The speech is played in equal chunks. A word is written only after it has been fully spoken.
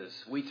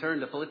Jesus, we turn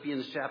to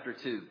Philippians chapter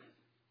 2,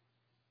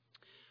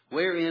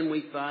 wherein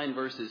we find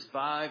verses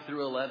 5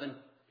 through 11,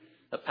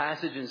 a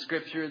passage in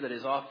Scripture that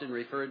is often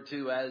referred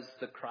to as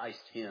the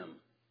Christ hymn.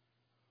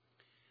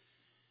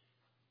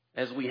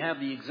 As we have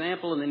the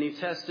example in the New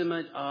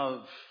Testament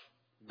of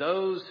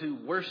those who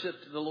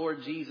worshiped the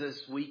Lord Jesus,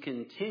 we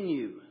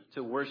continue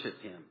to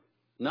worship him.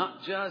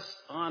 Not just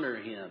honor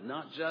him,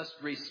 not just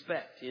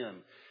respect him,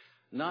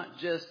 not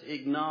just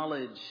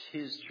acknowledge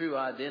his true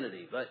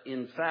identity, but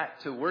in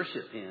fact to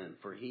worship him,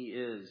 for he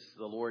is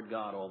the Lord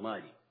God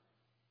Almighty.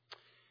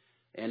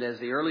 And as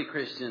the early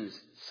Christians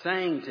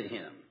sang to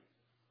him,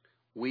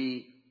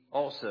 we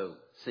also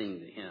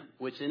sing to him,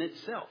 which in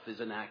itself is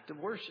an act of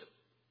worship.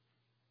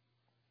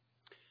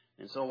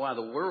 And so while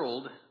the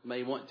world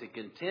may want to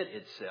content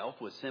itself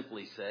with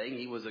simply saying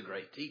he was a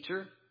great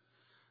teacher,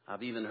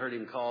 I've even heard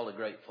him called a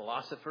great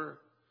philosopher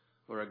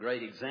or a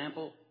great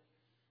example.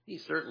 He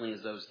certainly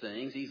is those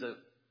things. He's a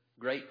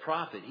great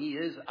prophet. He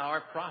is our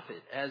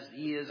prophet as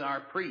he is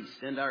our priest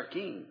and our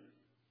king.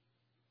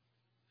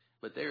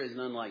 But there is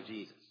none like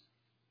Jesus.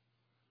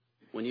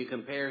 When you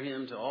compare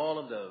him to all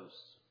of those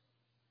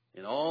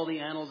in all the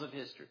annals of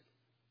history,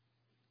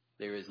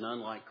 there is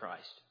none like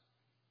Christ.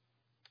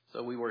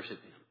 So we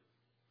worship him.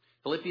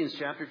 Philippians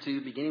chapter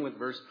 2, beginning with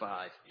verse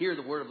 5. Hear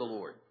the word of the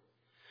Lord.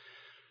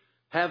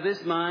 Have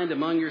this mind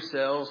among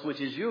yourselves,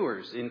 which is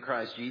yours in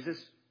Christ Jesus,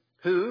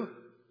 who,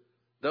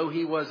 though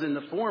he was in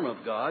the form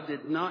of God,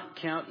 did not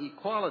count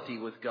equality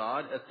with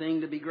God a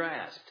thing to be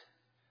grasped,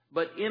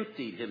 but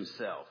emptied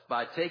himself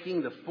by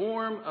taking the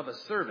form of a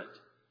servant,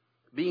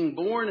 being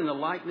born in the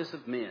likeness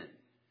of men.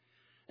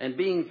 And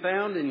being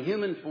found in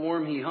human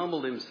form, he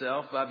humbled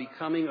himself by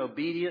becoming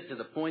obedient to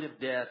the point of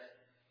death,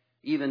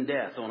 even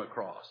death on a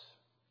cross.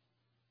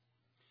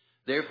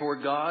 Therefore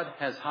God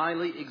has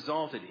highly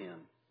exalted him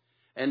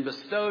and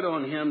bestowed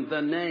on him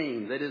the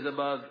name that is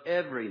above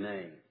every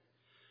name,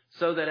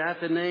 so that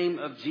at the name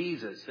of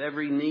Jesus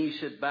every knee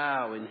should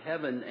bow in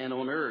heaven and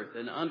on earth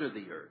and under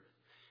the earth,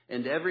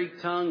 and every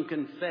tongue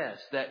confess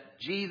that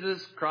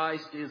Jesus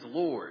Christ is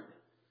Lord,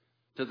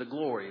 to the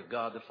glory of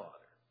God the Father.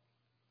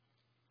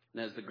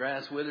 And as the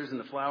grass withers and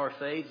the flower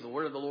fades, the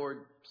word of the Lord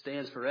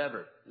stands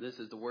forever. This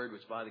is the word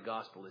which by the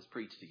gospel is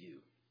preached to you.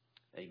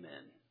 Amen.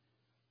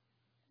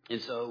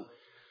 And so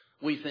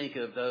we think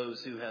of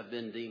those who have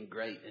been deemed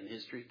great in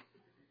history,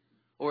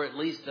 or at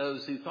least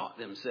those who thought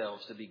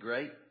themselves to be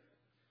great,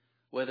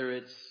 whether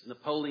it's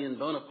Napoleon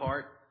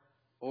Bonaparte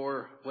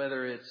or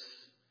whether it's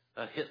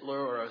a Hitler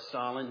or a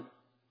Stalin,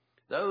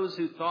 those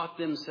who thought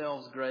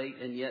themselves great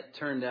and yet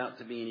turned out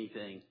to be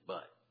anything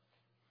but.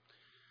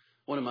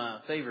 One of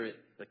my favorite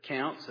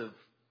accounts of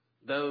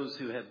those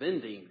who have been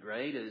deemed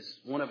great is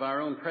one of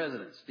our own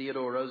presidents,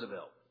 Theodore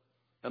Roosevelt,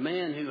 a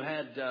man who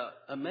had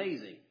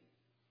amazing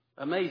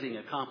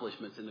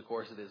accomplishments in the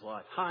course of his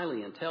life,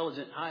 highly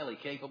intelligent, highly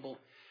capable.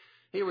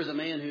 He was a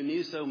man who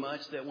knew so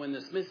much that when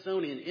the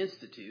Smithsonian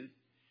Institute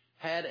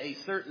had a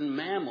certain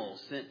mammal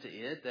sent to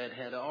it that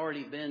had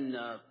already been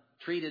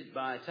treated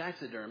by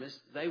taxidermists,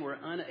 they were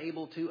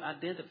unable to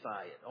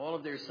identify it. All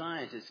of their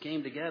scientists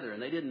came together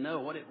and they didn't know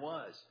what it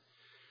was.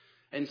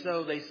 And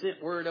so they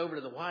sent word over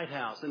to the White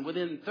House, and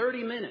within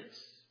 30 minutes,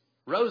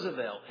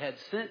 Roosevelt had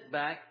sent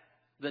back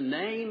the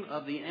name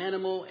of the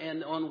animal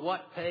and on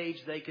what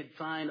page they could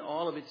find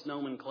all of its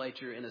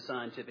nomenclature in a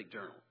scientific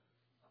journal.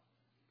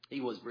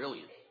 He was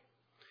brilliant.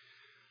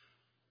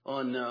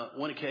 On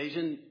one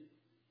occasion,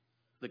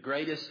 the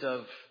greatest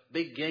of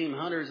big game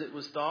hunters, it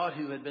was thought,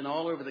 who had been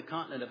all over the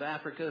continent of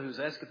Africa, whose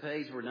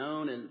escapades were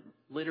known in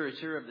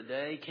literature of the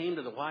day, came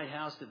to the White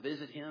House to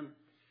visit him.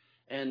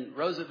 And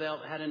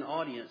Roosevelt had an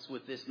audience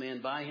with this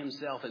man by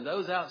himself. And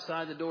those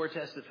outside the door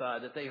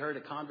testified that they heard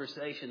a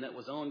conversation that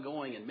was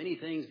ongoing and many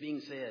things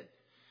being said.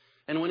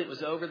 And when it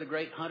was over, the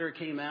great hunter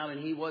came out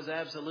and he was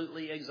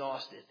absolutely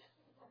exhausted.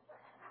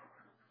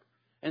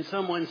 And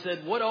someone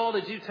said, "What all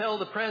did you tell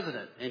the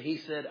president?" And he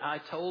said, "I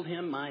told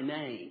him my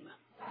name."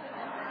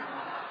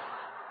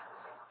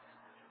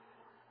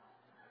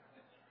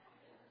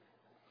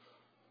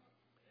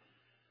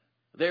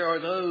 There are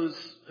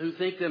those who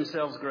think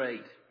themselves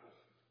great.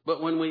 But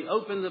when we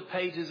open the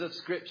pages of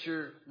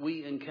Scripture,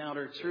 we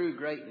encounter true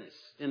greatness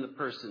in the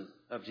person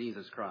of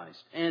Jesus Christ,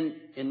 and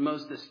in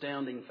most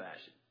astounding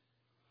fashion.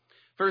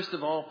 First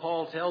of all,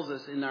 Paul tells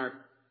us in our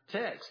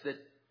text that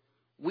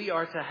we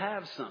are to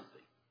have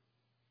something.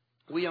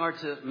 We are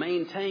to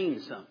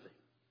maintain something.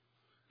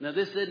 Now,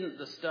 this isn't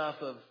the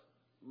stuff of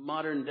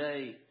modern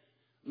day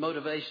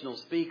motivational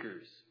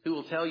speakers who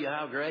will tell you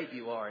how great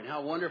you are and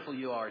how wonderful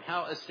you are and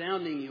how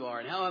astounding you are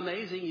and how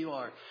amazing you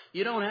are.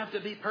 You don't have to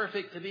be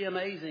perfect to be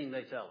amazing,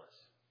 they tell us.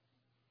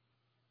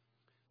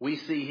 We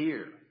see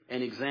here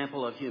an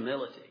example of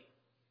humility,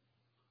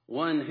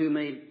 one who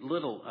made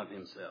little of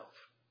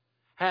himself.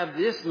 Have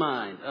this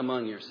mind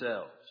among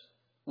yourselves,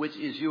 which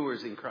is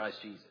yours in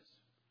Christ Jesus,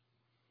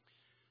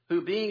 who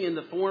being in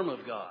the form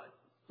of God,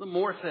 the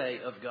morphe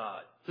of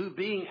God, who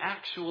being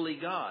actually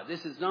God.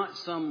 This is not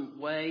some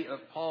way of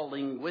Paul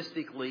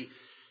linguistically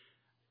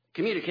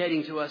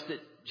communicating to us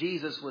that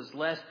Jesus was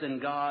less than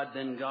God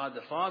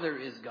the Father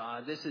is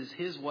God. This is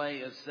his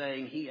way of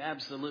saying he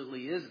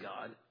absolutely is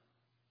God.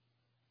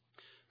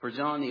 For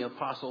John the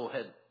Apostle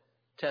had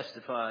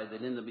testified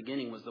that in the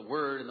beginning was the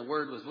Word, and the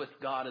Word was with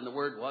God, and the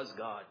Word was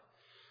God.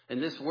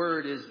 And this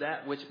Word is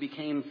that which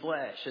became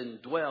flesh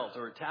and dwelt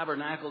or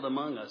tabernacled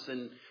among us.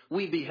 And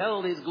we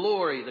beheld his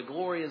glory. The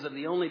glory is of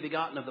the only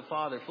begotten of the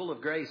Father, full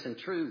of grace and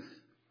truth.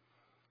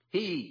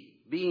 He,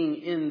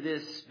 being in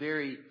this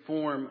very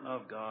form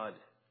of God,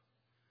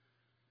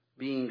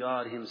 being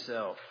God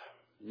himself,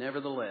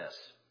 nevertheless,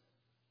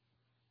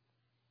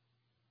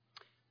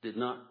 did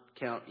not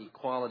count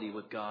equality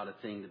with God a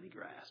thing to be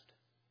grasped.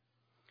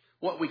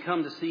 What we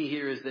come to see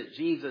here is that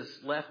Jesus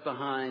left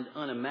behind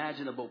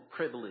unimaginable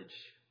privilege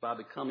by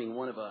becoming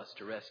one of us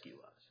to rescue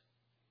us.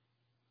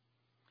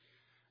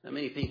 Now,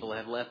 many people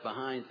have left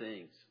behind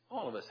things.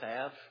 All of us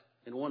have,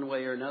 in one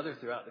way or another,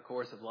 throughout the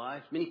course of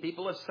life. Many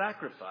people have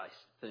sacrificed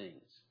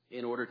things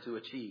in order to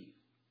achieve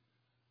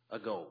a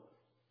goal.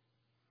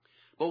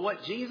 But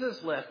what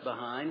Jesus left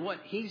behind, what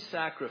he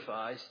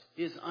sacrificed,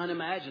 is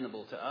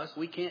unimaginable to us.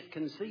 We can't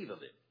conceive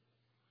of it.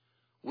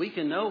 We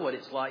can know what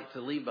it's like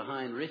to leave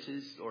behind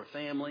riches or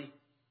family,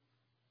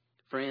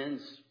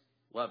 friends,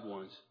 loved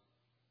ones.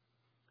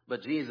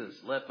 But Jesus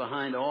left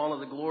behind all of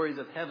the glories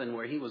of heaven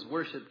where he was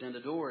worshiped and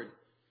adored,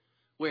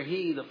 where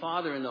he, the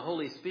Father, and the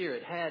Holy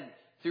Spirit had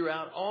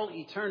throughout all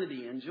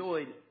eternity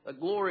enjoyed a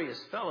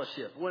glorious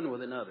fellowship one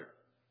with another.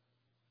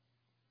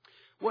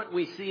 What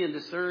we see and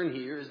discern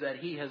here is that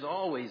he has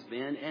always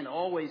been and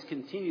always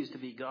continues to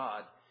be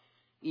God,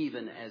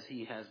 even as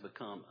he has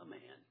become a man.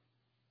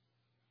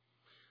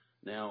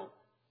 Now,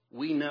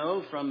 we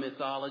know from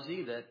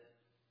mythology that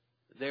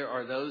there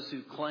are those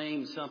who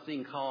claim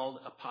something called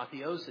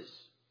apotheosis.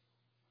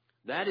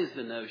 That is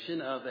the notion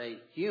of a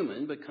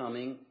human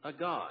becoming a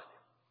god.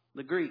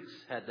 The Greeks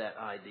had that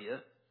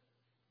idea.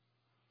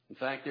 In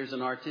fact, there's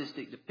an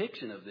artistic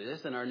depiction of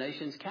this in our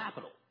nation's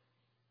capital.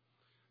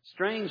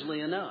 Strangely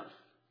enough,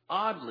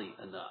 oddly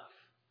enough,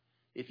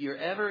 if you're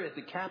ever at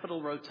the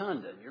Capitol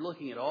Rotunda and you're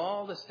looking at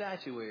all the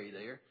statuary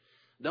there,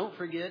 don't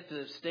forget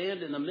to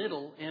stand in the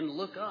middle and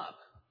look up.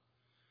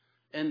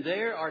 And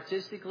there,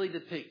 artistically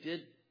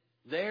depicted,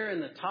 there in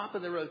the top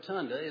of the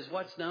rotunda is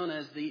what's known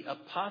as the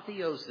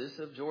apotheosis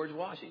of George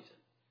Washington.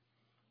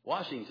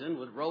 Washington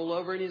would roll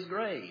over in his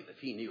grave if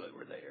he knew it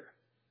were there.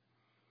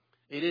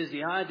 It is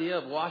the idea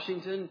of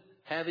Washington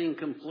having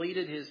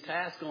completed his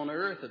task on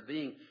earth of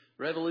being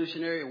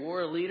Revolutionary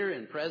War leader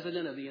and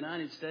President of the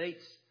United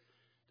States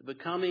to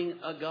becoming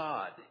a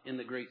god in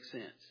the Greek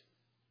sense.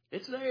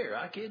 It's there,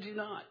 I kid you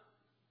not.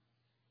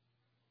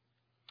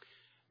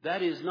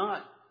 That is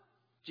not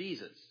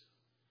Jesus.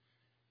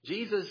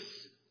 Jesus'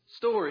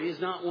 story is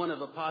not one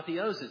of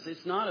apotheosis.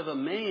 It's not of a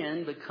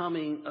man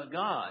becoming a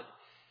god.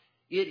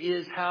 It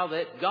is how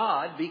that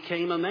God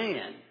became a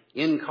man,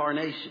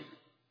 incarnation.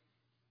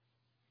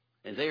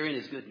 And therein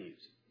is good news.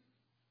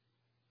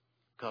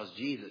 Because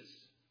Jesus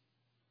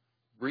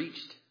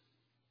breached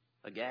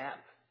a gap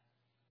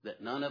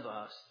that none of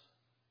us,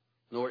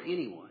 nor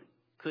anyone,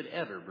 could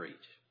ever breach.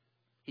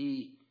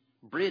 He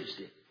bridged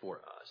it for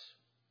us.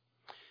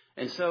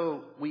 And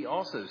so we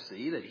also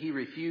see that he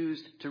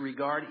refused to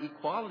regard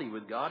equality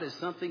with God as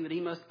something that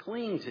he must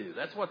cling to.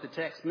 That's what the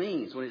text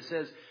means when it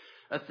says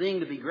a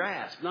thing to be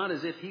grasped. Not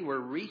as if he were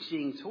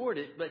reaching toward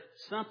it, but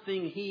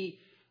something he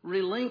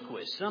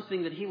relinquished,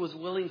 something that he was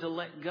willing to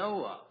let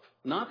go of.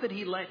 Not that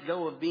he let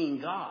go of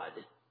being God,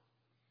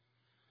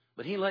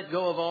 but he let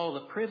go of all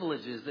the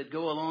privileges that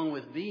go along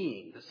with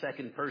being the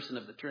second person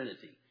of the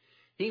Trinity.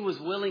 He was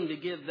willing to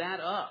give that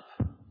up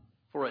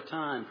for a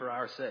time for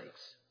our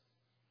sakes.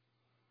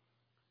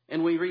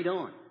 And we read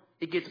on.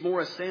 It gets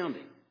more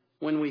astounding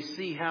when we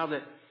see how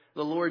that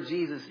the Lord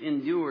Jesus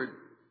endured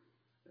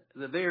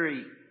the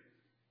very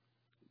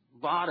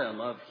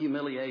bottom of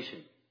humiliation,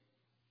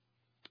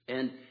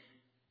 and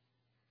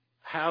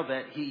how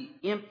that he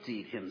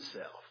emptied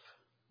himself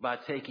by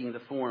taking the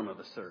form of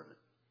a servant.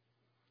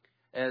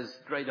 As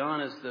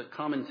Gradanis, the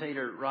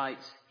commentator,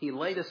 writes, he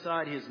laid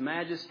aside his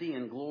majesty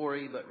and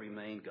glory, but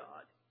remained God.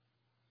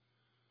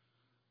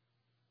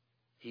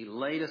 He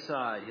laid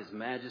aside his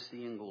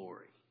majesty and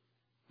glory,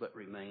 but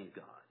remained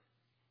God.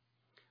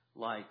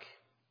 Like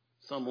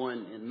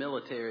someone in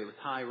military with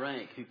high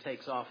rank who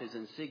takes off his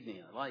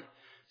insignia. Like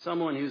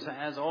someone who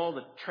has all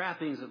the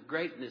trappings of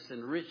greatness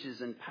and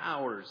riches and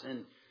powers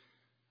and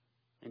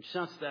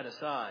shuts that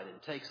aside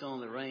and takes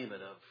on the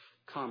raiment of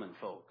common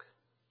folk.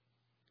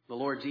 The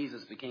Lord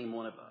Jesus became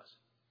one of us.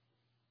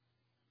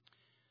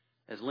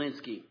 As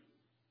Linsky,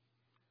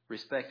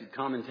 respected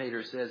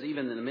commentator, says,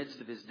 even in the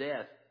midst of his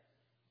death,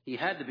 he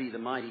had to be the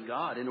mighty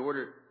God in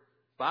order,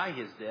 by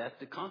his death,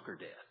 to conquer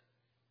death.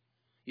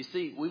 You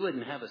see, we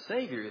wouldn't have a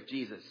Savior if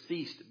Jesus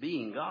ceased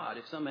being God,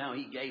 if somehow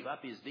he gave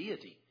up his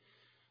deity.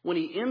 When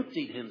he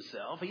emptied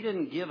himself, he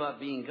didn't give up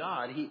being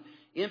God. He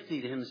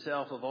emptied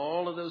himself of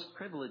all of those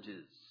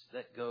privileges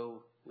that go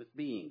with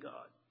being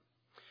God.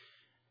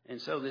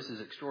 And so this is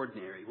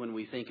extraordinary when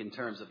we think in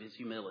terms of his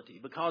humility.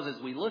 Because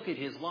as we look at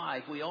his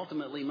life, we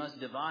ultimately must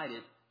divide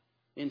it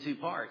in two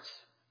parts.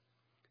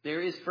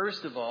 There is,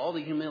 first of all,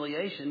 the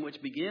humiliation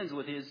which begins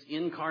with his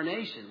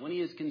incarnation. When he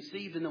is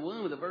conceived in the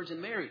womb of the Virgin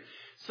Mary,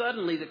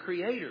 suddenly the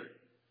Creator,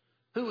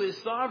 who is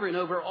sovereign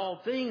over all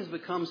things,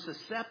 becomes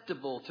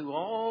susceptible to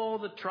all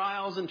the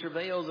trials and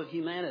travails of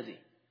humanity,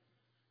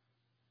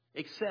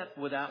 except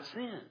without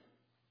sin.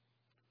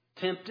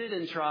 Tempted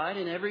and tried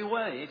in every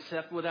way,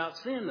 except without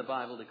sin, the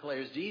Bible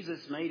declares. Jesus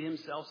made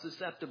himself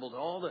susceptible to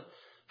all the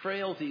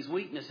frailties,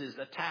 weaknesses,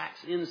 attacks,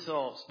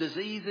 insults,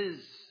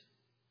 diseases.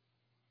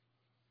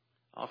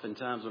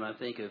 Oftentimes when I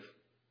think of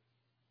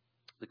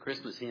the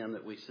Christmas hymn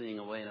that we sing,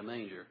 Away in a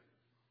Manger,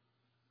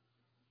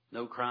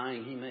 no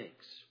crying he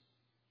makes.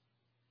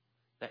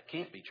 That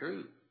can't be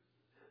true.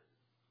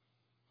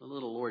 The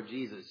little Lord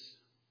Jesus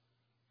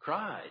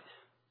cried.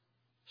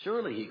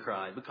 Surely he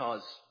cried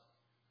because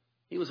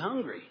he was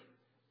hungry.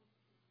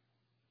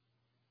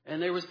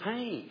 And there was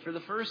pain for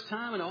the first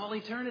time in all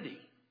eternity.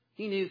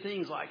 He knew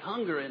things like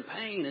hunger and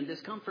pain and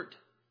discomfort.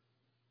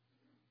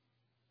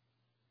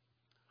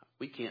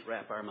 We can't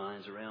wrap our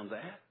minds around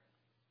that.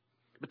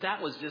 But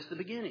that was just the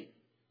beginning.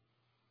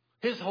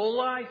 His whole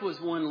life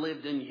was one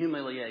lived in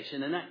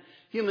humiliation. And that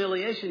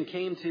humiliation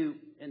came to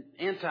an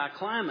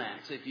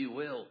anticlimax, if you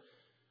will,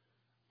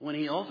 when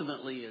he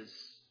ultimately is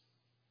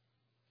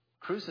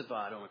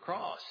crucified on a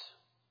cross.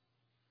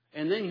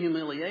 And then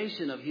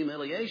humiliation of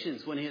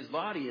humiliations when his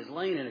body is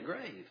laid in a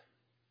grave.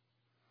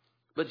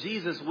 But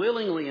Jesus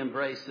willingly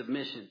embraced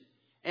submission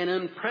and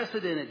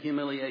unprecedented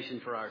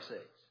humiliation for our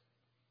sakes.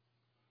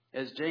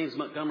 As James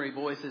Montgomery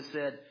Boyce has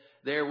said,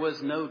 there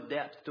was no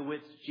depth to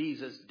which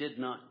Jesus did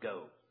not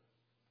go.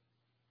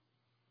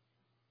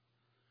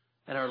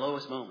 At our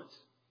lowest moments,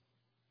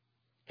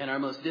 in our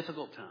most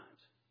difficult times,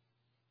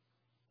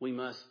 we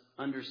must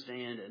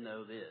understand and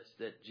know this,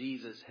 that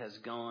Jesus has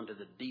gone to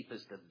the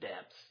deepest of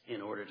depths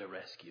in order to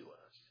rescue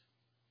us.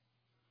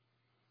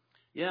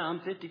 Yeah, I'm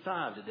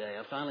 55 today.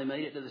 I finally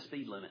made it to the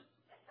speed limit.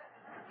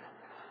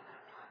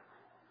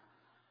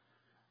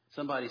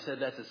 Somebody said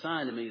that's a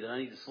sign to me that I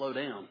need to slow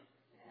down.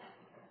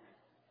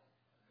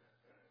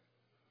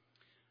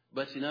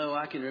 But you know,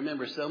 I can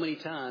remember so many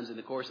times in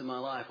the course of my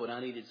life when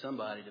I needed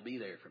somebody to be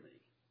there for me.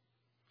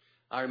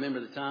 I remember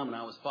the time when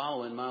I was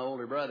following my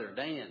older brother,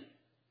 Dan,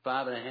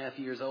 5.5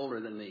 years older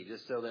than me,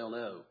 just so they'll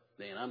know.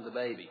 Dan, I'm the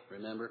baby,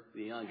 remember,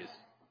 the youngest.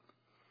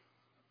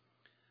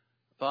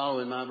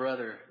 Following my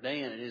brother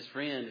Dan and his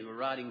friend who were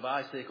riding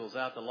bicycles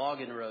out the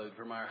logging road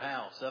from our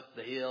house, up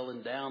the hill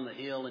and down the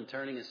hill and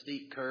turning a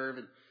steep curve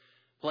and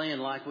playing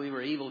like we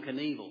were Evel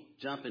Knievel,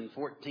 jumping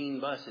 14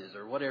 buses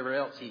or whatever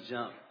else he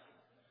jumped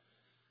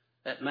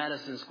at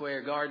Madison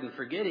Square Garden,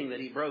 forgetting that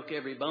he broke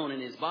every bone in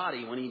his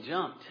body when he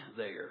jumped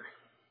there.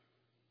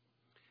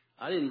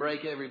 I didn't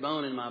break every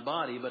bone in my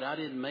body, but I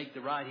didn't make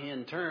the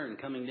right-hand turn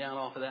coming down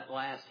off of that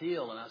last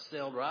hill, and I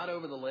sailed right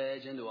over the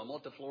ledge into a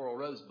multifloral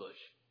rose bush.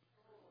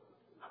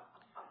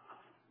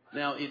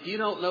 Now, if you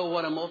don't know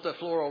what a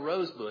multifloral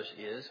rose bush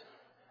is,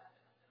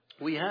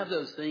 we have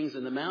those things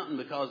in the mountain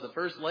because the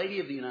First Lady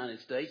of the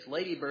United States,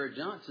 Lady Bird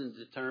Johnson,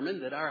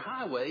 determined that our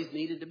highways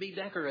needed to be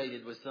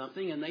decorated with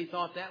something, and they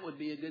thought that would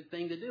be a good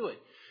thing to do it.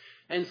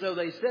 And so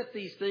they set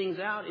these things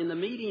out in the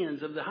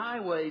medians of the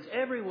highways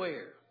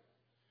everywhere.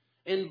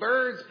 And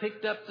birds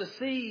picked up the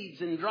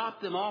seeds and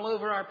dropped them all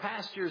over our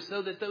pastures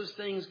so that those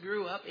things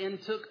grew up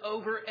and took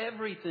over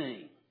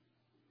everything.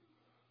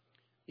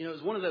 You know, it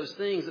was one of those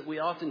things that we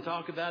often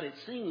talk about. It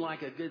seemed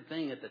like a good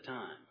thing at the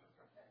time.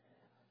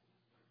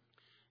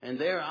 And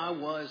there I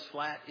was,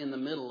 flat in the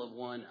middle of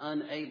one,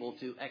 unable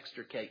to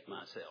extricate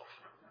myself.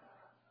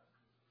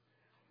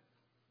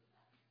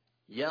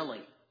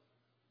 Yelling.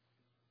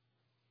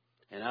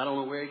 And I don't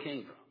know where he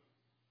came from.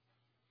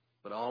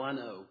 But all I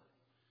know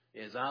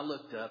is I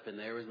looked up and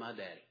there was my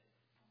daddy.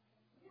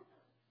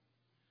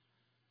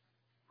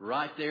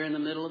 Right there in the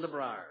middle of the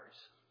briars,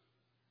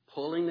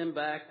 pulling them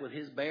back with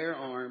his bare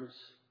arms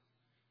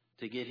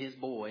to get his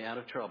boy out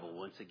of trouble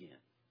once again.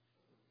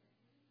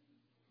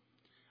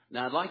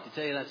 Now, I'd like to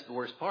tell you that's the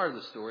worst part of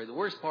the story. The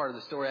worst part of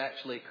the story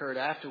actually occurred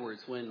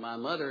afterwards when my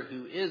mother,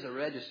 who is a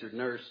registered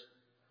nurse,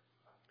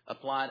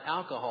 applied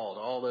alcohol to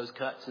all those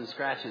cuts and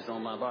scratches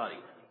on my body.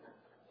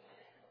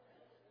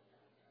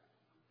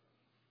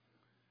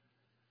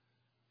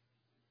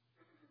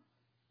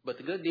 But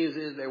the good news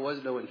is there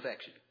was no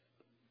infection.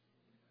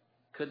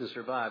 Couldn't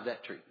survive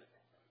that treatment.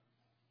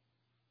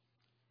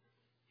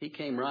 He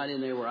came right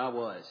in there where I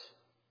was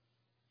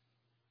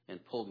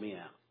and pulled me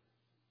out.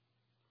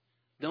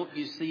 Don't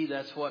you see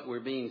that's what we're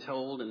being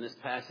told in this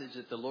passage,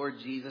 that the Lord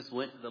Jesus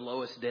went to the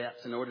lowest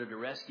depths in order to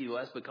rescue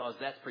us, because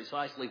that's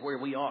precisely where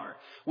we are.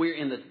 We're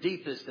in the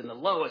deepest and the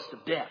lowest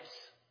of depths.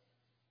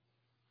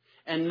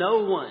 And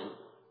no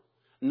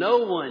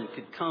one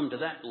could come to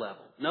that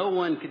level. No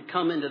one could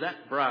come into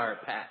that briar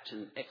patch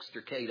and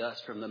extricate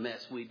us from the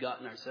mess we'd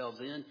gotten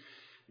ourselves in.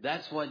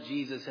 That's what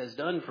Jesus has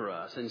done for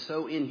us. And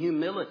so in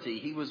humility,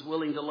 he was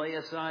willing to lay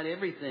aside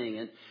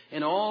everything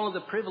and all of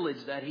the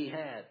privilege that he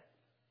had.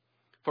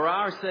 For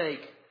our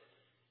sake,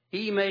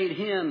 he made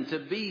him to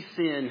be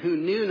sin who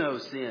knew no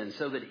sin,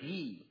 so that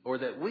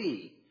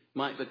we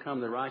might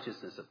become the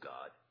righteousness of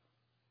God.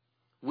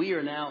 We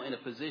are now in a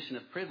position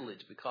of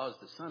privilege because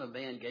the Son of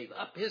Man gave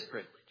up his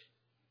privilege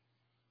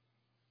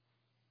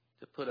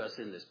to put us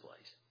in this place.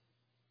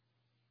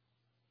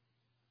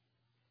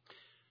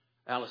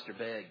 Alistair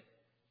Begg,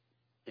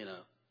 in a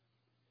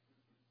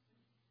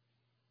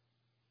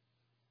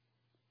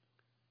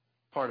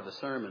part of a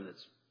sermon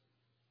that's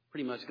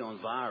pretty much gone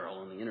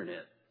viral on the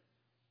internet,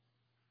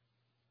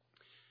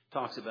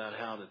 talks about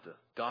how that the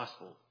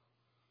gospel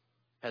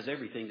has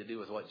everything to do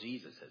with what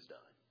Jesus has done.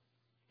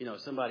 You know,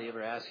 if somebody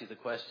ever asks you the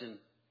question,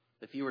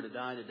 if you were to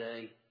die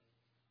today,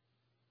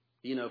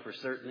 do you know for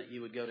certain that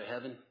you would go to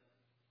heaven?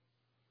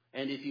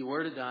 And if you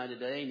were to die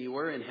today and you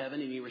were in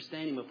heaven and you were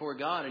standing before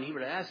God and he were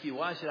to ask you,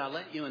 why should I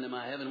let you into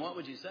my heaven, what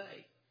would you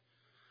say?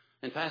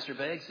 And Pastor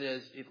Begg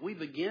says, if we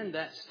begin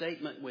that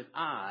statement with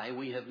I,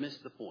 we have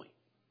missed the point.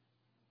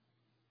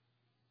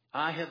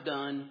 I have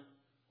done,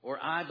 or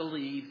I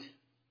believed.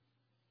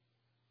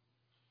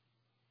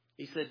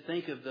 He said,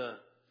 think of the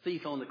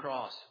thief on the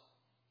cross,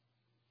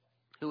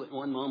 who at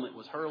one moment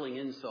was hurling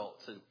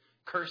insults and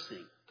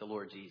cursing the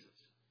Lord Jesus.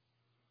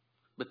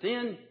 But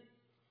then,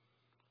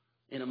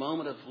 in a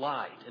moment of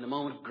light, in a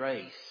moment of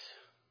grace,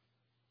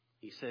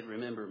 he said,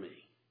 remember me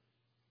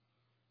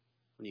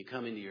when you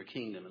come into your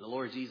kingdom. And the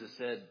Lord Jesus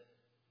said,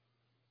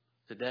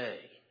 today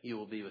you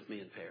will be with me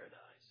in paradise.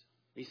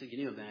 He said, can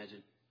you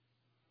imagine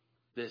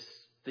this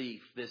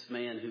thief, this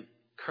man who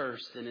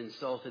cursed and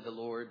insulted the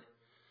Lord,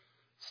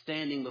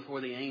 standing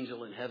before the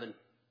angel in heaven?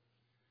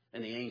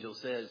 And the angel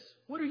says,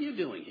 what are you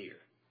doing here?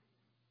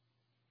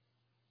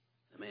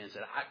 The man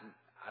said,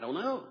 I don't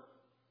know.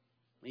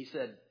 He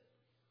said,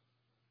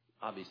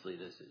 obviously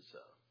this is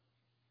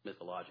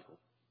mythological.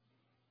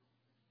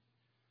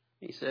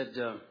 He said,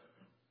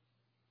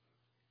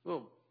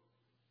 well,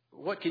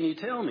 what can you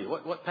tell me?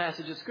 What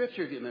passage of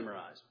Scripture have you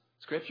memorized?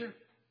 Scripture?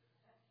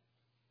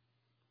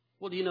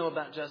 Well, do you know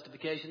about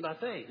justification by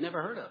faith?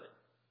 Never heard of it.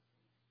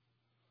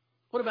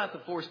 What about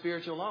the 4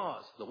 spiritual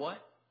laws? The what?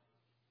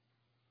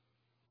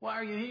 Why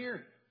are you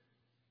here?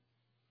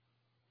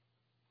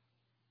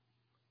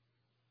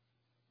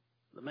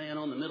 The man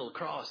on the middle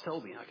cross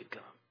told me I could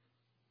come.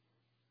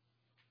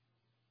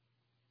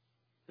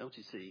 Don't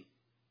you see?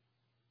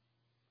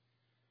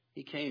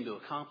 He came to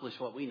accomplish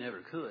what we never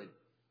could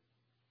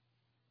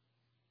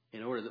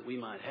in order that we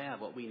might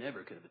have what we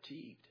never could have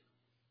achieved.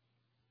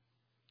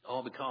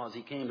 All because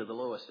he came to the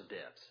lowest of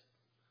depths.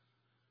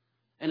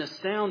 And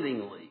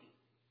astoundingly,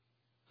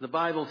 the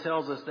Bible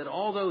tells us that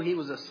although he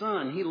was a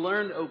son, he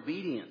learned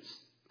obedience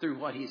through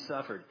what he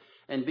suffered.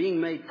 And being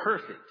made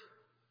perfect,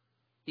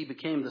 he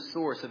became the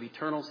source of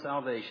eternal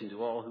salvation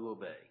to all who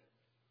obey.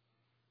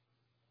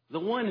 The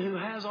one who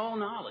has all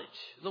knowledge,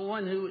 the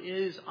one who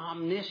is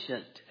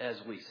omniscient, as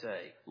we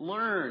say,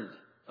 learned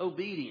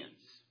obedience.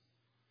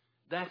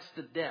 That's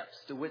the depths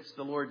to which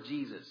the Lord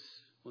Jesus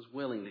was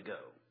willing to go.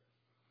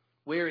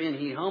 Wherein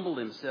he humbled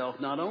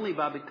himself not only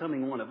by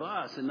becoming one of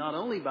us and not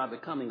only by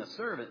becoming a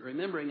servant,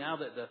 remembering now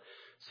that the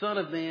Son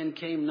of Man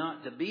came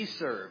not to be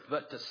served,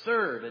 but to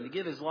serve and to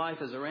give his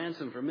life as a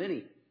ransom for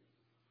many.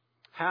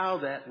 How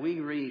that we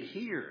read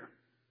here,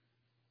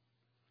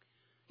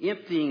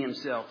 emptying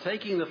himself,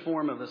 taking the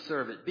form of a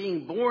servant,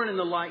 being born in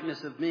the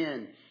likeness of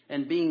men,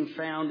 and being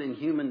found in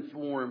human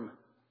form,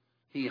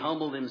 he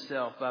humbled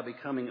himself by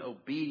becoming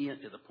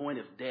obedient to the point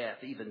of death,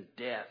 even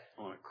death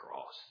on a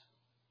cross.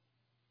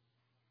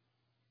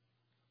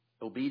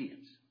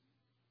 Obedience.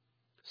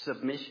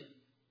 Submission.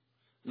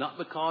 Not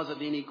because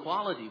of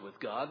inequality with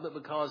God, but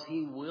because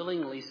he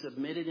willingly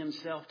submitted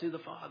himself to the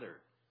Father.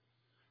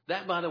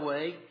 That, by the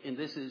way, and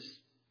this is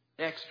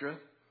extra,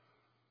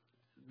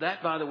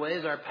 that, by the way,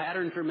 is our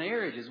pattern for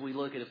marriage as we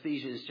look at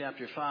Ephesians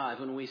chapter 5,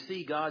 when we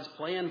see God's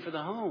plan for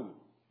the home,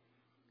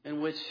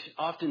 in which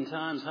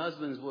oftentimes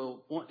husbands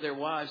will want their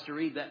wives to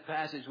read that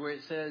passage where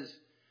it says,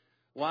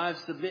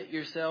 wives, submit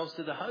yourselves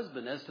to the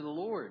husband as to the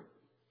Lord.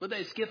 But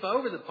they skip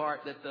over the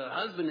part that the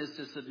husband is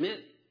to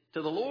submit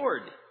to the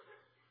Lord.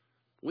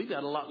 We've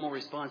got a lot more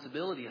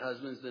responsibility,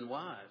 husbands, than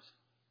wives.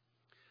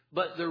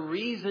 But the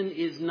reason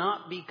is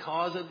not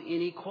because of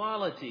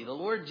inequality. The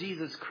Lord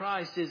Jesus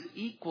Christ is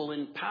equal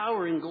in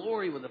power and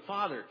glory with the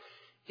Father.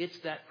 It's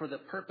that for the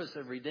purpose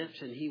of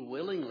redemption, he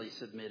willingly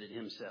submitted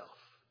himself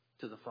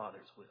to the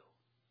Father's will.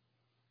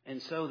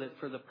 And so that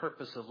for the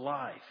purpose of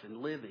life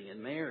and living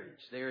and marriage,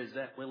 there is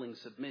that willing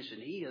submission.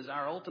 He is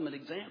our ultimate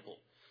example.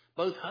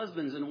 Both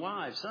husbands and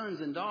wives,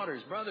 sons and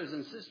daughters, brothers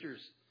and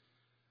sisters,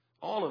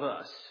 all of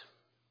us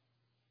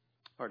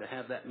are to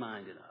have that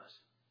mind in us.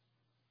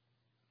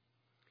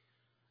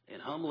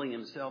 And humbling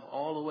himself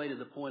all the way to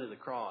the point of the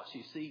cross.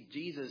 You see,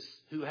 Jesus,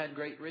 who had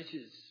great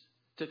riches,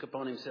 took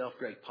upon himself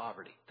great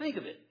poverty. Think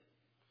of it.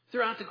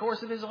 Throughout the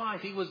course of his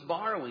life, he was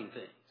borrowing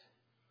things.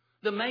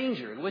 The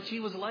manger in which he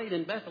was laid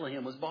in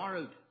Bethlehem was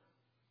borrowed.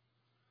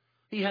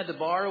 He had to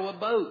borrow a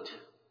boat.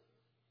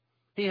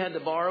 He had to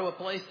borrow a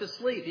place to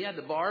sleep. He had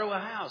to borrow a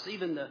house.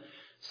 Even the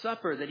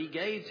supper that he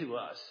gave to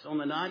us on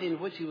the night in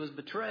which he was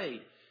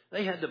betrayed,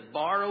 they had to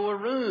borrow a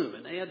room,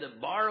 and they had to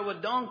borrow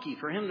a donkey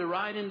for him to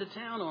ride into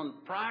town on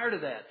prior to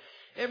that.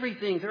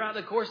 Everything throughout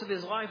the course of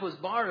his life was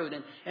borrowed.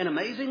 And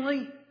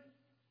amazingly,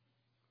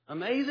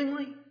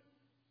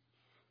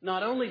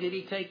 not only did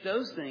he take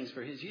those things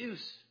for his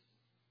use,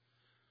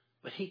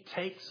 but he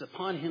takes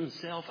upon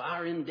himself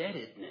our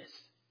indebtedness.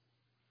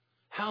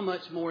 How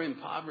much more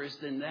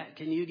impoverished than that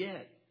can you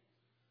get?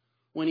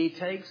 When he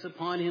takes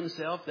upon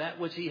himself that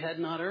which he had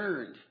not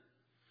earned.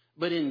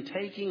 But in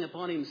taking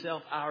upon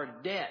himself our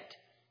debt,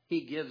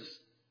 he gives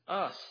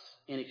us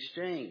in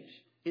exchange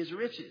his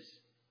riches.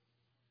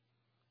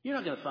 You're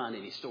not going to find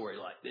any story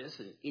like this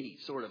in any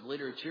sort of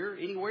literature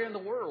anywhere in the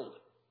world.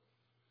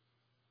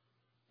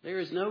 There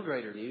is no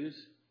greater news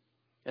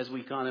as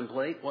we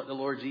contemplate what the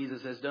Lord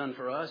Jesus has done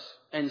for us.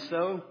 And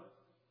so,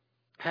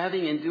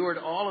 having endured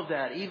all of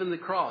that, even the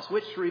cross,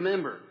 which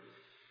remember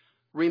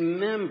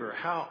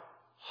how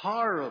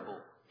horrible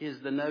is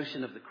the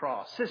notion of the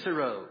cross.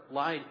 Cicero,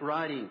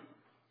 writing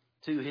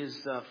to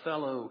his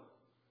fellow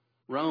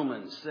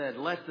Romans, said,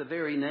 "Let the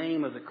very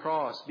name of the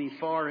cross be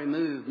far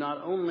removed,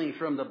 not only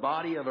from the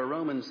body of a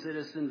Roman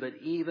citizen, but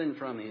even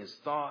from his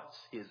thoughts,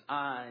 his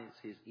eyes,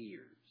 his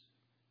ears."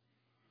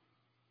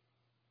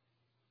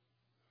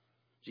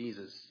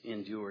 Jesus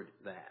endured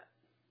that.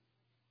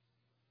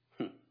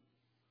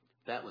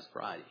 That was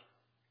Friday.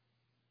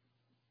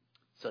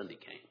 Sunday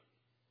came.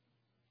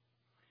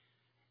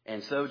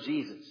 And so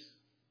Jesus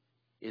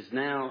is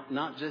now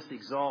not just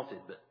exalted,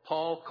 but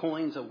Paul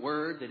coins a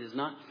word that is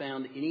not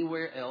found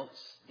anywhere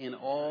else in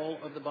all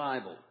of the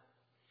Bible.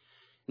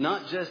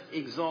 Not just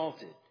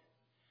exalted.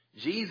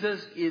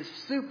 Jesus is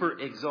super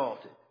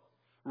exalted,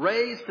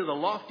 raised to the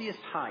loftiest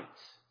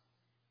heights.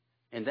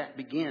 And that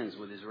begins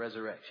with his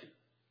resurrection.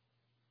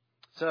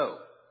 So,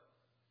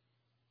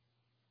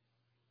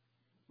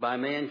 by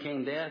man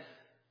came death.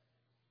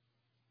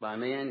 By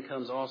man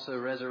comes also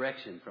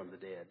resurrection from the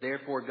dead.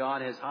 Therefore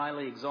God has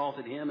highly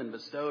exalted him and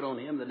bestowed on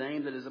him the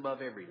name that is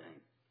above every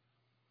name.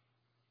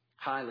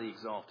 Highly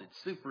exalted,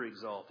 super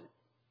exalted.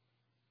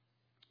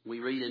 We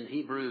read in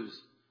Hebrews,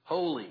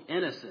 holy,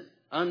 innocent,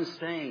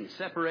 unstained,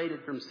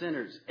 separated from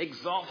sinners,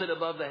 exalted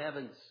above the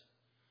heavens.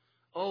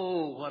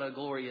 Oh, what a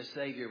glorious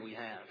Savior we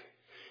have.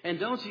 And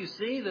don't you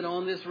see that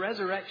on this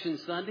Resurrection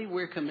Sunday,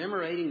 we're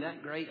commemorating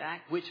that great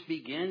act which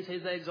begins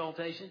his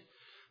exaltation?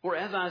 For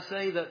as I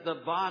say, that the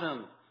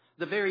bottom,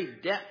 the very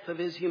depth of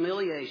his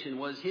humiliation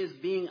was his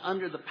being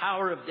under the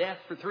power of death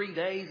for 3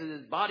 days and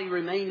his body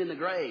remained in the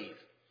grave.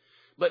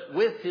 But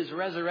with his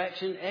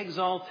resurrection,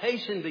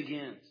 exaltation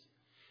begins.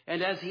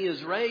 And as he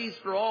is raised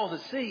for all to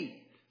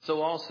see,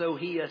 so also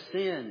he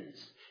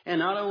ascends. And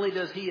not only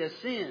does he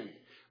ascend,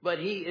 but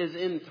he is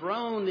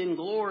enthroned in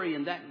glory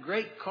in that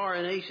great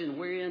coronation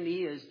wherein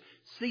he is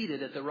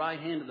seated at the right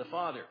hand of the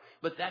Father.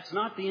 But that's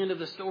not the end of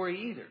the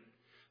story either.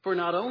 For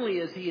not only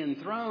is he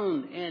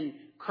enthroned and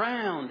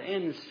crowned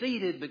and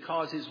seated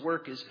because his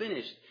work is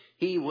finished,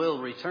 he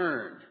will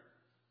return.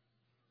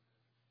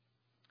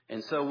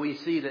 And so we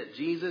see that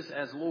Jesus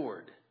as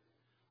Lord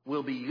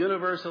will be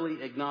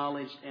universally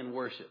acknowledged and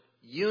worshiped.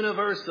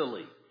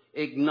 Universally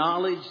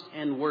acknowledged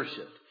and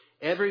worshiped.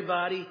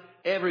 Everybody,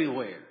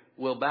 everywhere,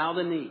 will bow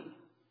the knee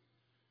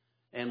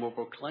and will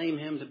proclaim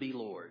him to be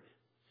Lord.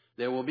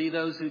 There will be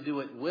those who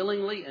do it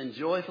willingly and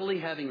joyfully,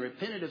 having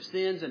repented of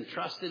sins and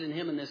trusted in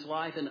him in this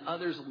life, and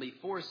others will be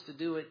forced to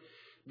do it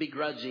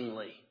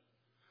begrudgingly.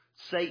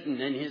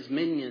 Satan and his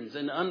minions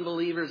and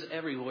unbelievers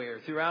everywhere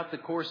throughout the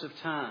course of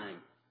time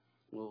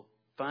will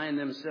find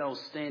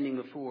themselves standing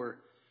before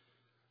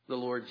the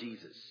Lord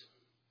Jesus.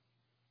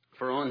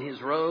 For on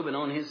his robe and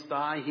on his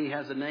thigh he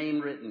has a name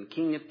written,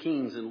 King of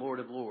Kings and Lord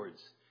of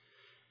Lords.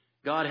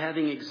 God,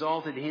 having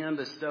exalted him,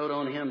 bestowed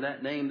on him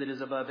that name that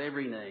is above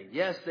every name.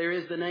 Yes, there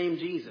is the name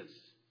Jesus.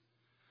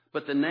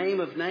 But the name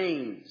of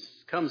names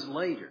comes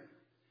later,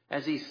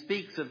 as he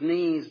speaks of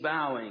knees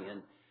bowing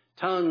and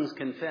tongues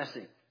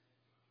confessing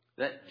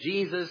that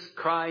Jesus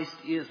Christ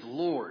is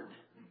Lord.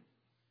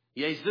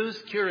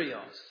 Jesus Kyrios.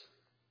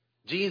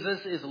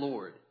 Jesus is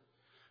Lord.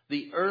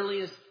 The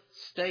earliest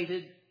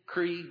stated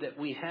creed that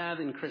we have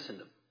in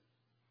Christendom,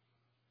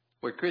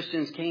 where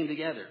Christians came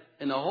together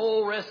and the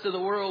whole rest of the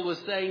world was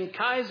saying,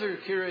 Kaiser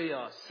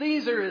Kyrios,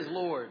 Caesar is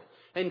Lord.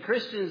 And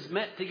Christians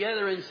met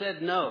together and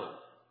said, no.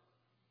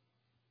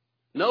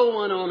 No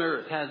one on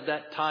earth has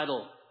that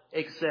title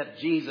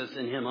except Jesus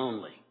and him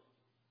only.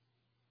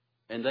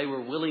 And they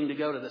were willing to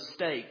go to the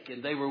stake,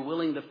 and they were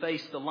willing to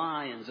face the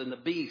lions and the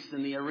beasts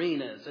and the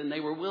arenas, and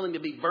they were willing to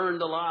be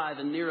burned alive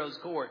in Nero's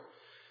court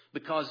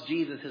because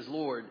Jesus is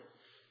Lord,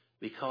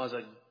 because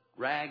a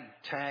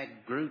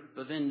ragtag group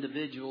of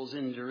individuals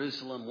in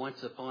Jerusalem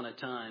once upon a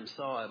time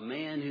saw a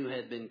man who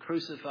had been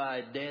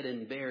crucified, dead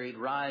and buried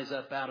rise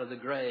up out of the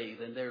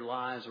grave, and their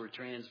lives were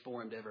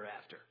transformed ever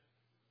after.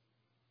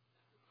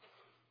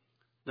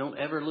 Don't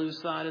ever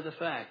lose sight of the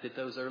fact that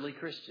those early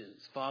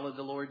Christians followed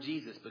the Lord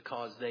Jesus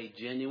because they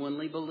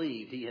genuinely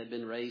believed he had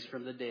been raised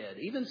from the dead.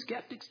 Even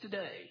skeptics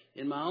today,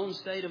 in my own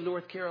state of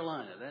North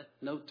Carolina, that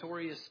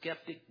notorious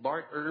skeptic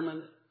Bart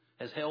Ehrman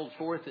has held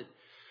forth at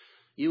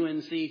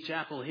UNC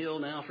Chapel Hill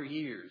now for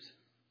years,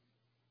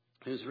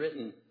 who's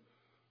written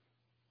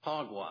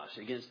hogwash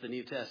against the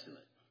New Testament.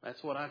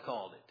 That's what I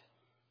called it.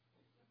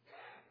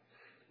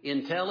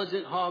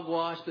 Intelligent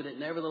hogwash, but it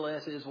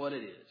nevertheless is what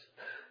it is.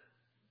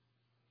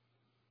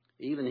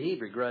 Even he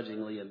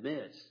begrudgingly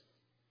admits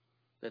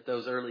that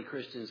those early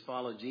Christians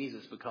followed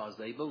Jesus because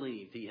they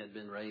believed he had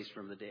been raised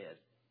from the dead.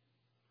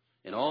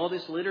 And all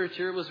this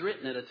literature was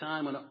written at a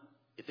time when,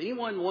 if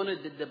anyone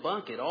wanted to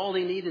debunk it, all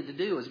they needed to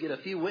do was get a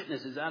few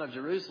witnesses out of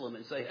Jerusalem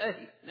and say,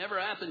 hey, never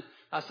happened.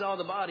 I saw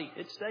the body.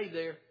 It stayed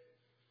there.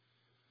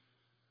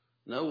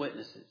 No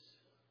witnesses.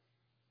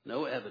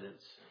 No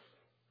evidence.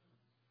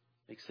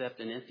 Except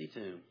an empty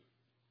tomb.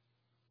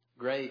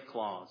 Grave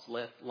cloths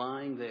left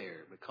lying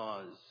there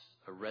because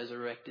a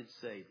resurrected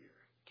Savior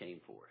came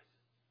forth.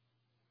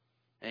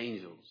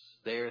 Angels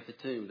there at the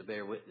tomb to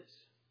bear witness.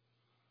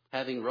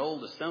 Having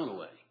rolled the stone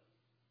away.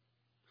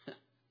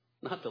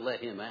 Not to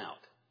let him out.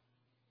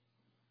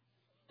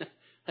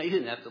 He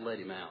didn't have to let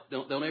him out.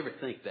 Don't ever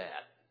think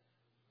that.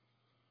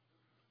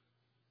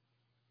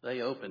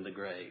 They opened the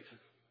grave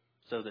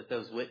so that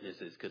those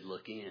witnesses could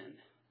look in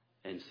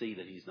and see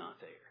that he's not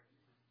there.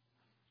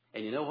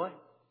 And you know what?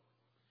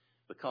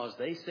 Because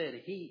they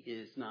said he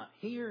is not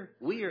here,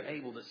 we are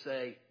able to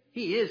say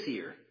he is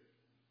here.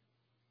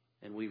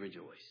 And we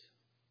rejoice.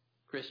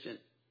 Christian,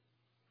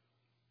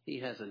 he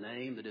has a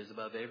name that is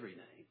above every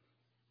name.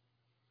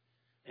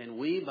 And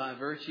we, by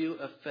virtue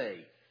of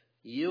faith,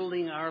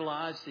 yielding our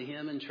lives to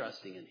him and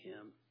trusting in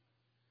him,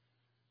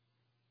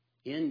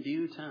 in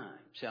due time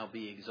shall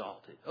be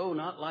exalted. Oh,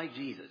 not like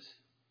Jesus.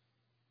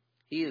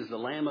 He is the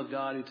Lamb of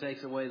God who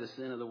takes away the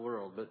sin of the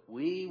world, but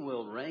we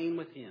will reign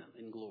with him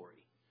in glory.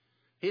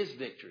 His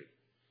victory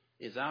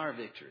is our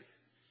victory.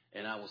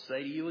 And I will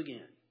say to you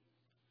again,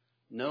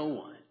 no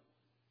one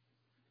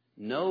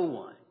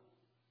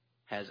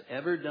has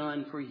ever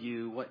done for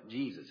you what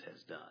Jesus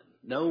has done.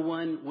 No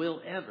one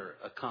will ever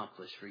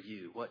accomplish for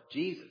you what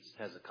Jesus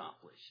has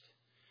accomplished.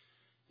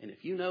 And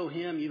if you know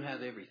him, you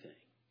have everything.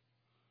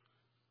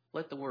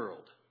 Let the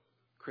world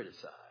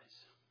criticize.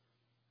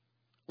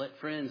 Let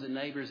friends and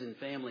neighbors and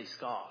family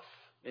scoff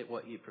at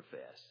what you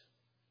profess.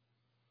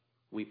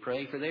 We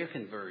pray for their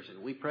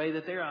conversion. We pray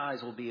that their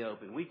eyes will be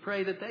open. We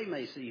pray that they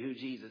may see who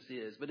Jesus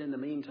is. But in the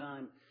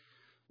meantime,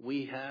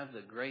 we have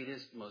the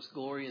greatest, most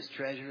glorious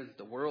treasure that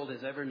the world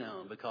has ever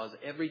known, because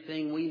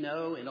everything we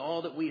know and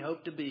all that we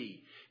hope to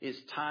be is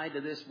tied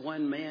to this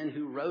one man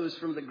who rose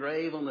from the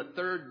grave on the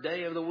third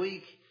day of the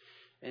week,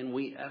 and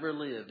we ever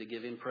live to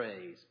give him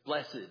praise.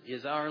 Blessed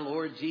is our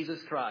Lord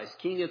Jesus Christ,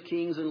 King of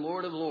kings and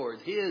Lord of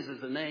lords. His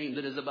is the name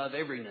that is above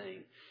every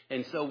name.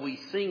 And so we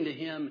sing to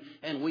him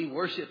and we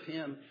worship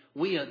him.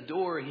 We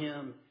adore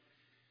him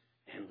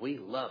and we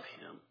love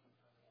him.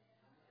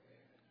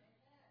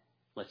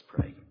 Let's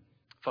pray.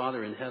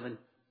 Father in heaven,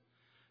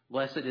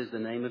 blessed is the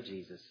name of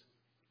Jesus.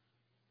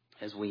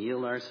 As we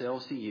yield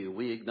ourselves to you,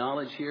 we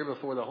acknowledge here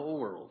before the whole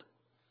world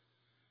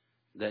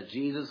that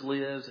Jesus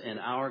lives and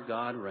our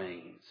God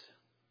reigns.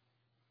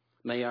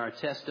 May our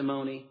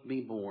testimony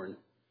be born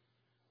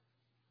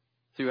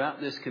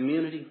throughout this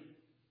community,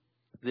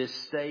 this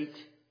state,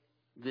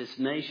 this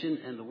nation,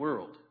 and the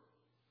world,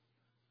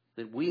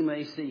 that we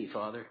may see,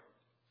 Father,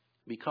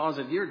 because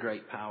of your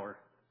great power,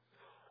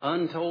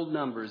 untold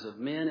numbers of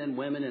men and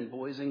women and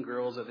boys and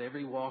girls of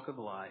every walk of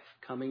life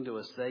coming to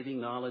a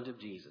saving knowledge of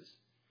Jesus,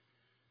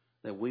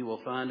 that we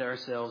will find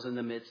ourselves in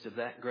the midst of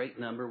that great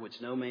number which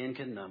no man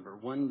can number,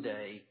 one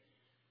day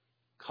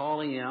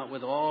calling out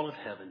with all of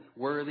heaven,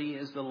 worthy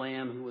is the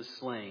Lamb who was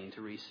slain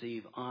to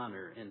receive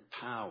honor and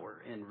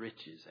power and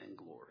riches and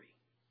glory.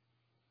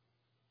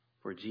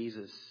 For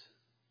Jesus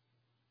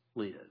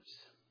lives.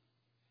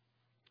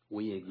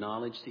 We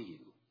acknowledge to you,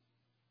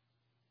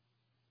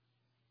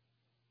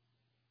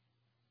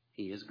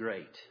 he is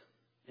great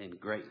and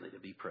greatly to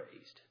be praised.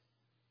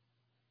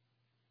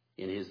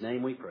 In his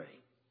name we pray.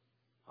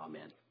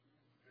 Amen.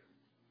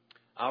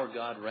 Our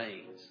God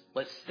reigns.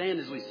 Let's stand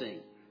as we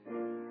sing.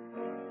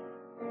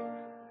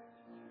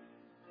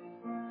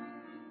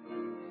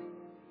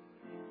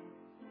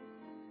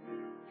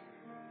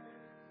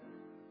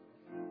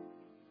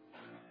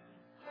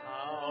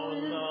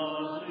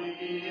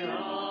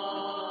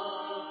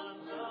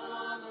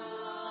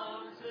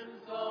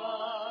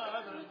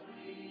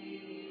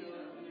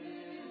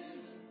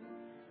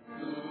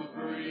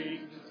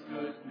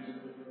 Good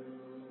news.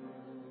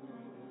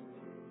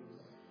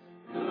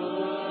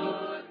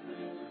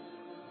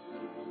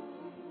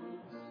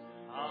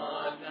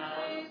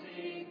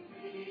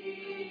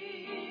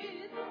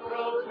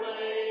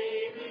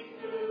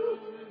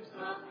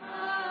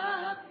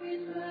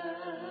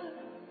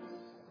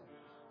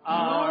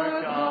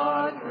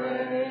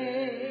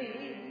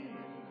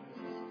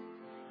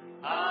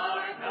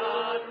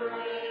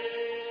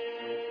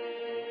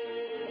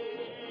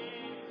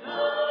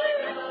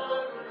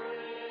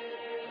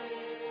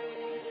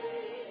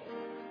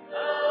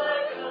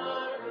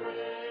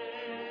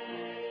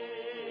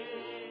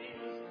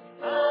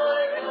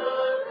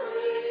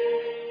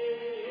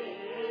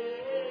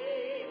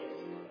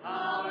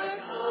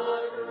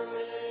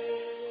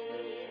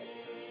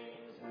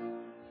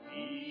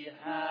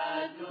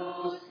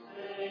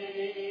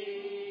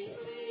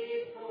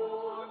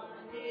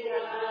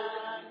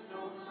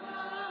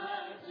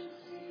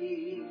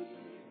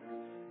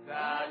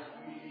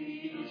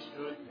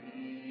 should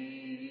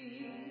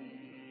be.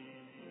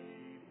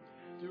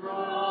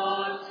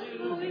 Drawn to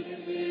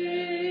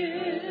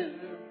him,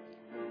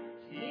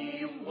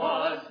 he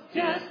was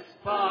despised,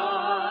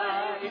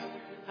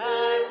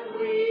 and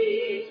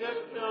we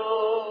took no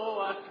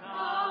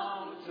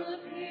account of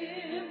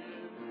him.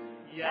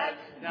 Yet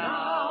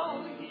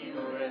now he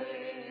reigns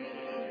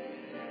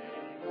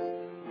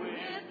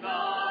with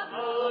the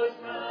Most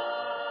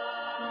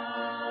High.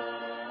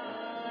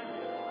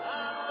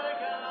 Our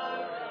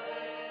God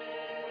reigns.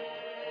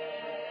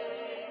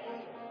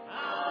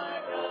 Our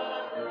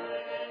God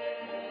reigns.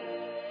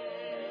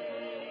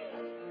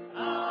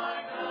 Our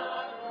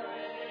God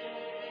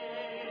reigns.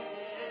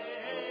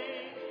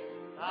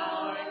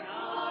 Our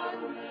God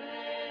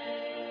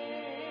reigns.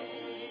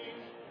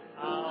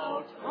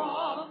 Out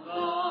from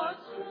the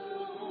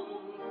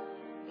tomb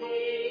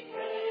he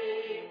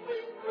came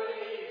with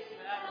grace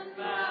and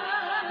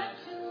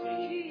majesty.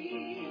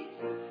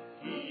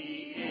 He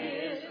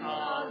is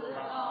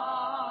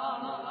alive.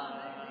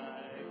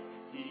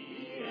 He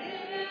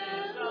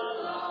is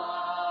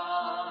alive.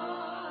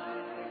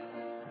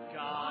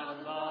 God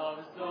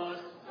loves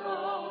us so.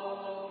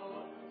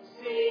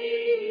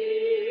 See,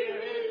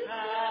 here his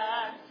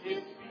hands,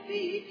 his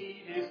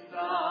feet, his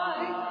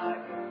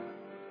side.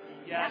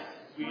 Yes,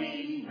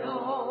 we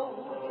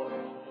know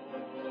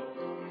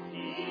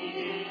he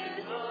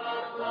is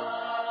alive.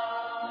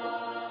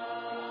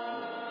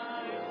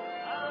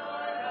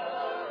 Our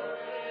God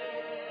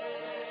reigns.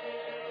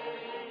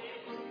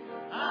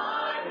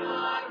 Our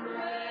God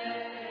reigns.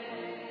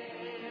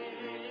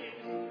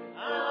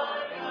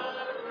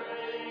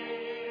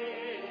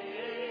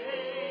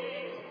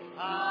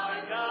 Our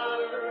God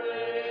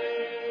reigns.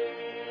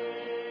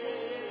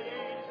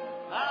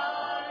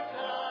 Our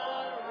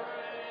God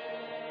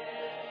reigns.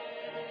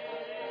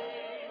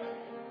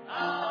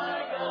 Our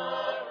God reigns. Our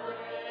God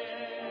reigns.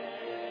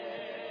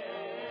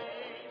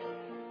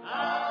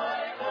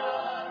 Our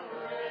God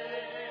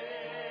reigns.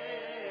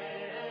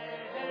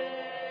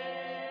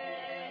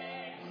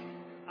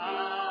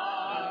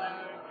 Our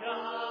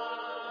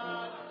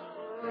God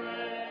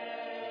reigns.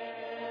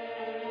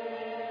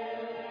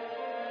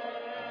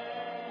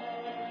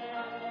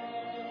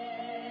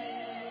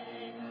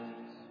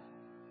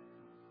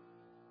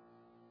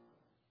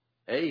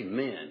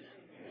 Amen.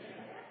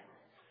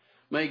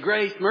 May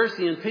grace,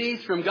 mercy, and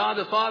peace from God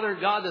the Father,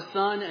 God the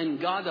Son, and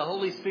God the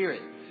Holy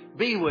Spirit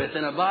be with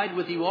and abide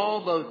with you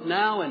all both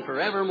now and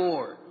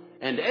forevermore.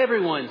 And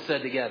everyone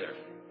said together,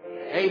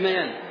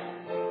 Amen.